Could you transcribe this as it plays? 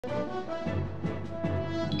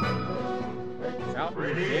Out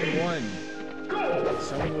in game 1.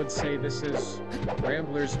 Some would say this is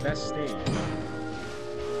Rambler's best stage.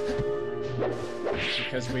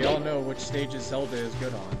 Because we all know which stages Zelda is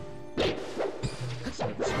good on.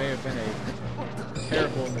 So this may have been a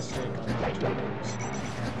terrible mistake on the turtles.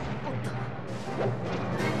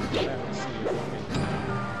 We'll have to see if we can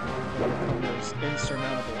overcome those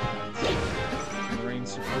insurmountable odds and reign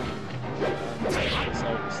supreme on the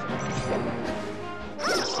Zelda stage.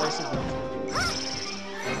 Slice of life.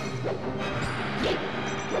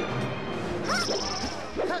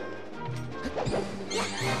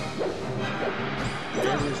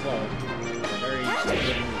 Very slow. Very good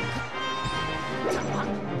move.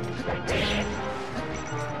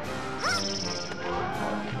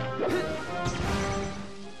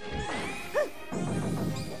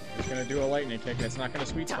 He's gonna do a lightning kick and it's not gonna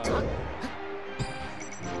sweet spot. Oh.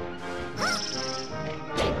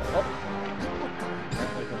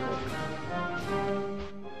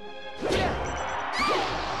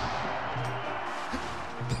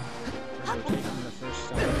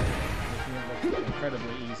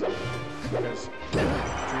 Incredibly easy because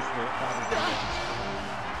truthfully it probably is.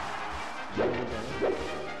 There we go.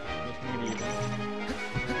 Making it even.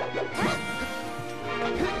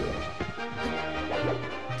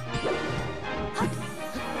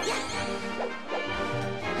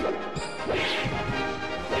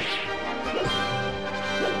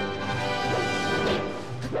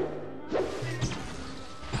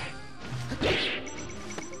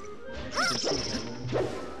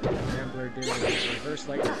 Did a reverse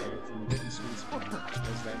lightning dance and didn't sweet spot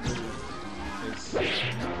because that move is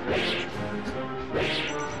not very much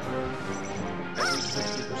at least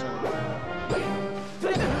 60% of the time.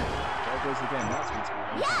 There goes again, not sweet spot.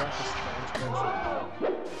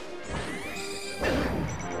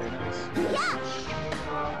 Very nice.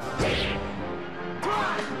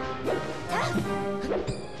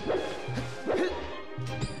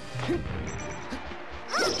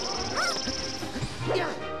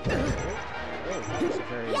 That was a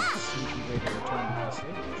very sneaky way to return to the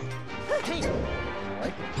stage. I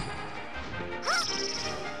like it.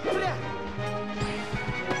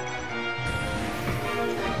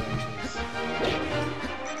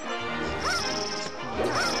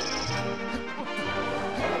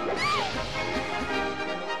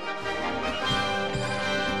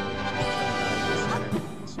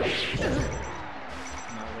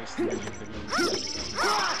 Not wasting any of the moves.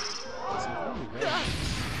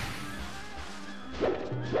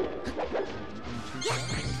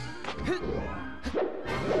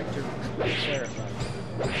 I'd like to clarify,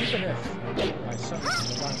 even if by some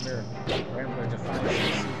divine miracle Rambler defies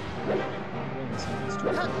this and wins and needs to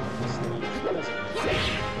win this stage, it doesn't matter,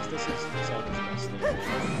 because this is Zelda's best stage.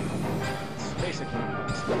 It's basically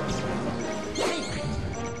impossible.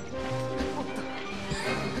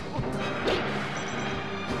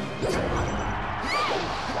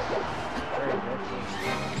 Very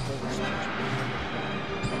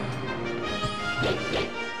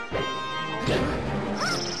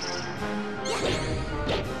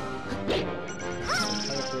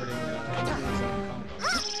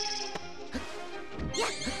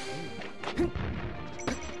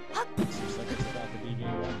seems like it's about to be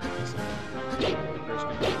game 1.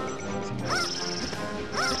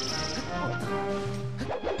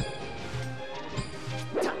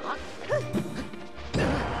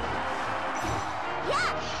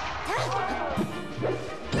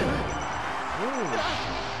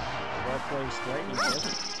 Well-placed lightning kick.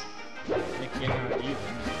 Making it out even.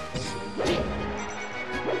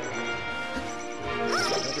 No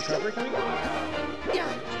recovery coming?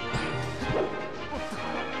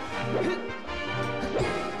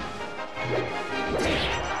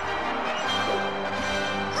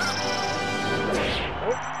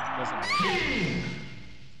 Oh, doesn't matter.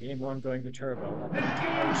 Game 1 going to turbo.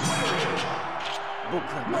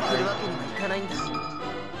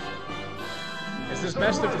 Is this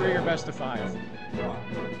best of 3 or best of 5?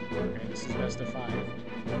 Okay, this is best of 5.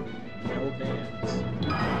 No bans.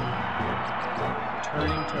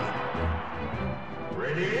 Returning to...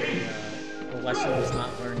 Ready? The lesson was not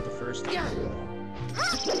learned the first time.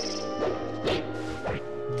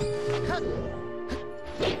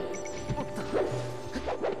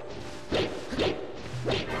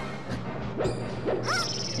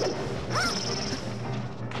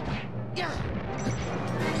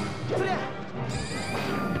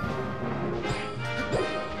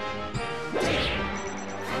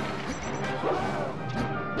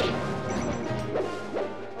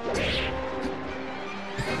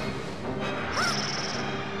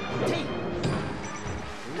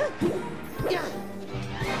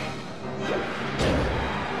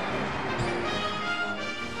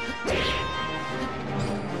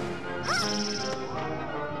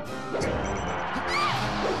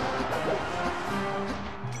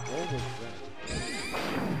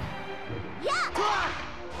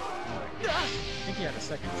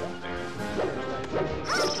 second jump there.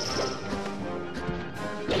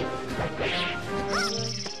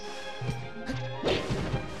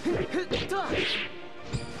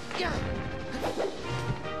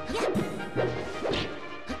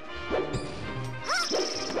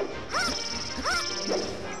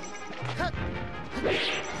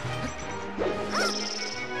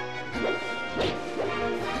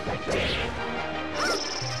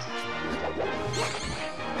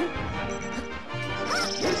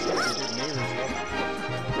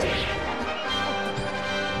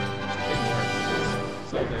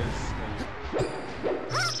 Zelda is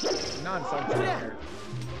a non-functional character.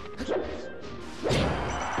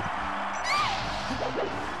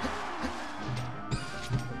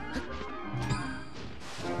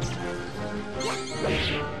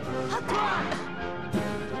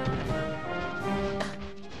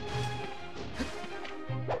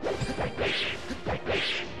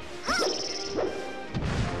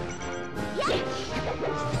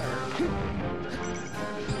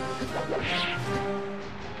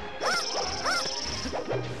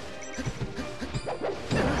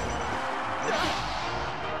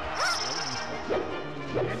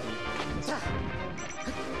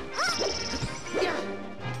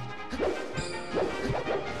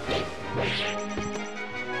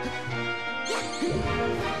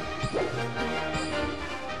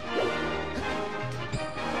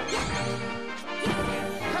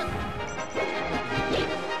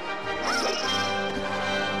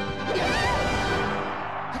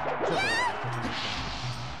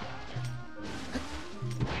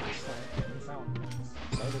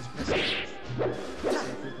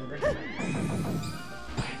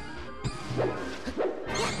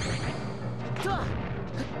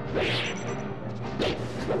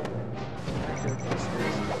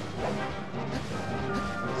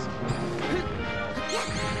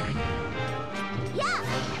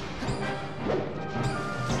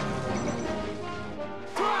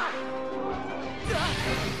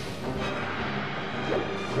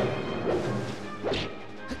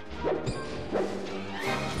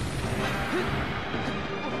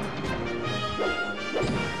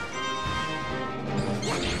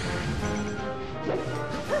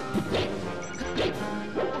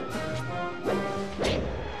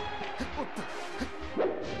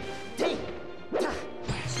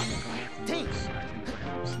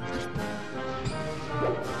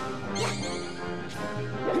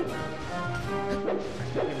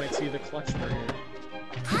 Clutch for you.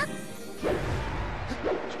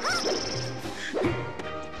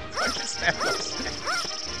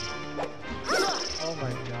 Oh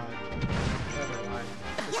my god. Never mind.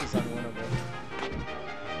 This is unwinnable.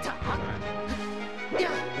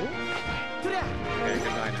 Okay,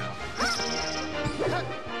 goodbye now.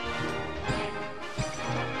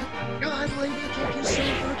 God, Lady Kick is so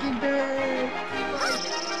fucking bad!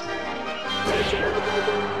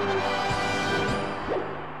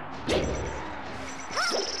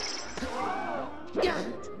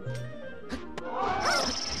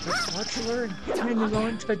 Clutchler hanging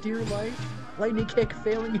on to dear life. Lightning Kick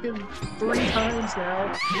failing him 3 times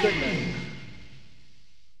now. Goodness.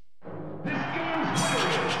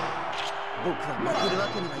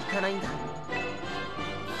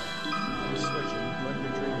 He's switching. Let me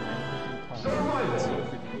dream and let's see if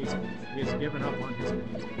he has given up on his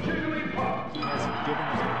knees. He has given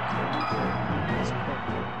up on his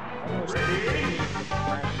almost 3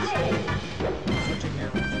 switching now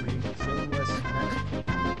to a Zelda-less meta.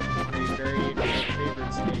 A very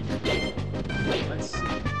favorite stage. Let's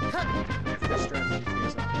see if this strategy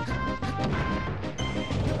pays off.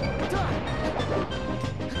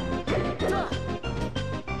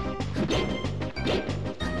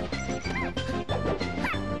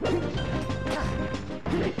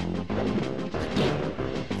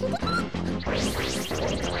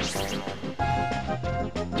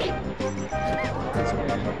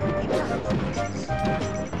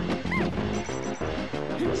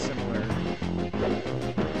 Similar.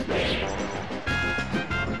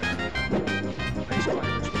 Ice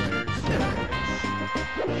Climbers players,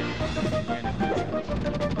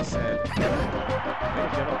 and said, "Hey,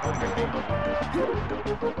 get up on your game."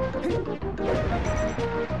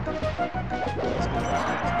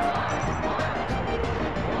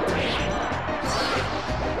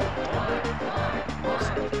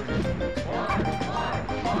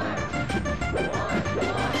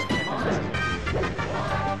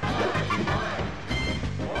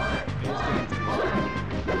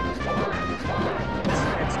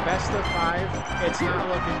 Best of 5, it's not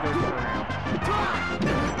looking good for now.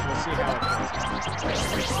 We'll see how it goes.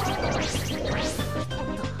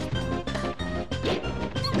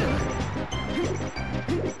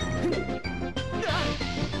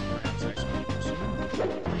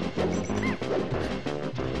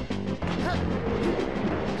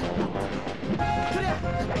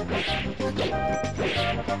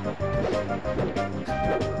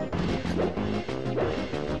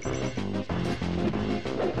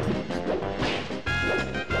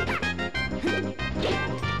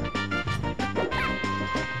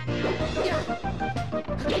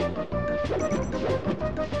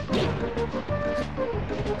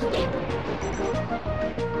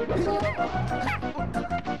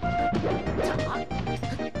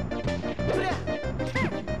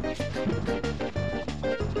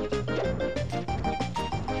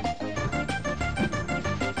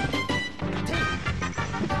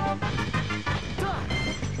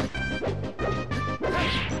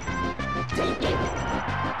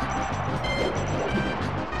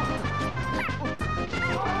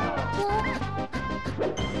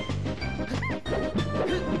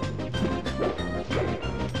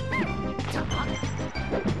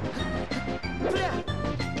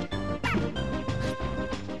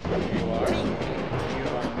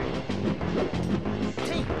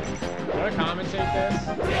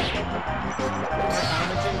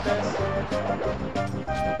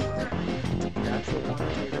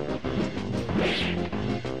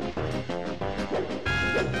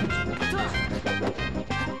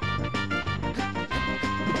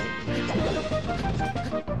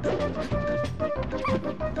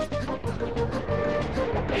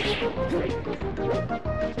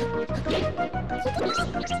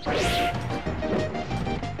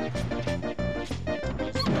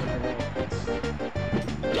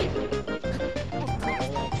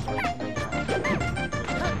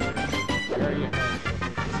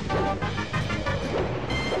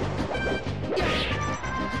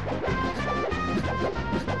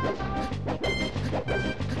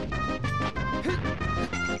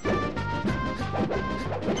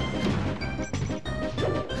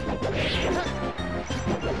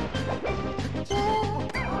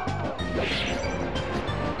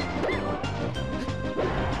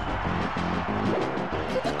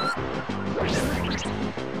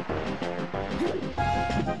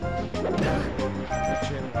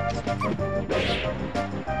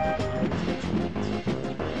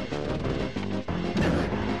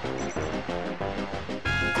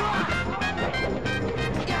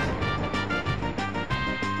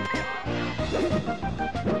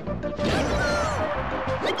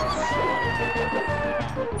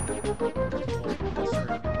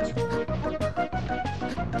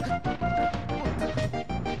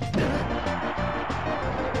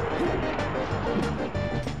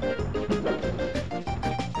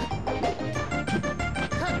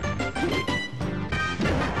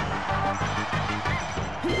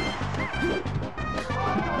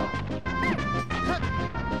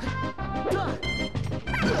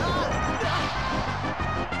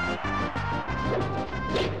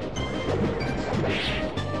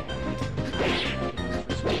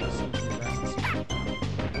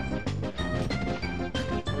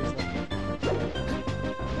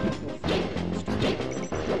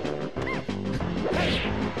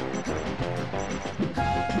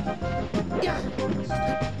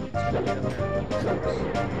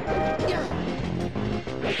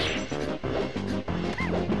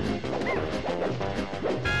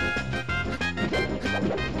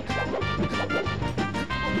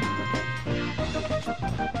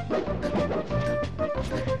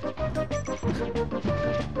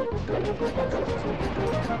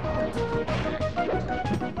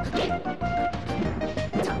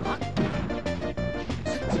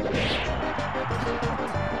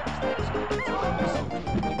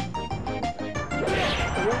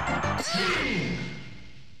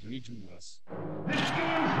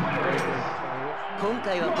 今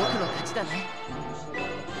回は僕の勝ちだね。